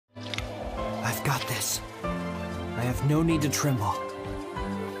this. I have no need to tremble.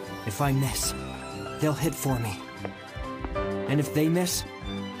 If I miss, they'll hit for me. And if they miss,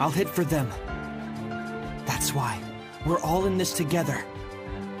 I'll hit for them. That's why we're all in this together.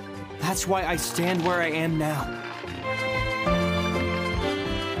 That's why I stand where I am now.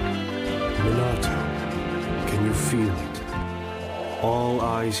 Minato, can you feel it? All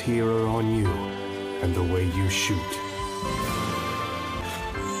eyes here are on you, and the way you shoot.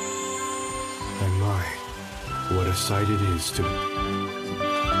 And my, what a sight it is to...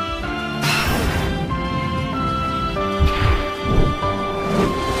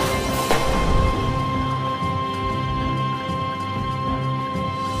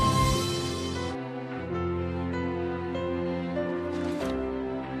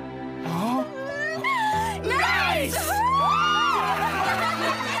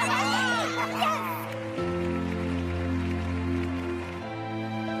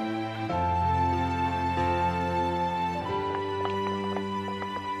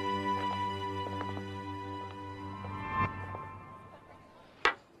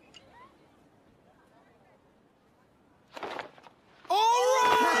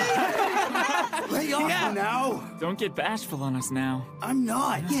 Now? Don't get bashful on us now. I'm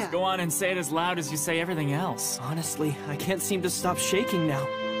not. Yeah. Go on and say it as loud as you say everything else. Honestly, I can't seem to stop shaking now.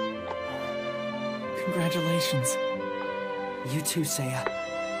 Congratulations. You too, Seiya.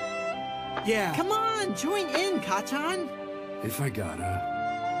 Yeah. Come on, join in, Kacchan. If I gotta.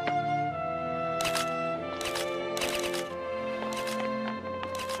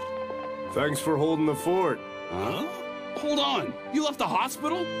 Thanks for holding the fort. Huh? Hold on. You left the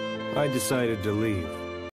hospital? I decided to leave.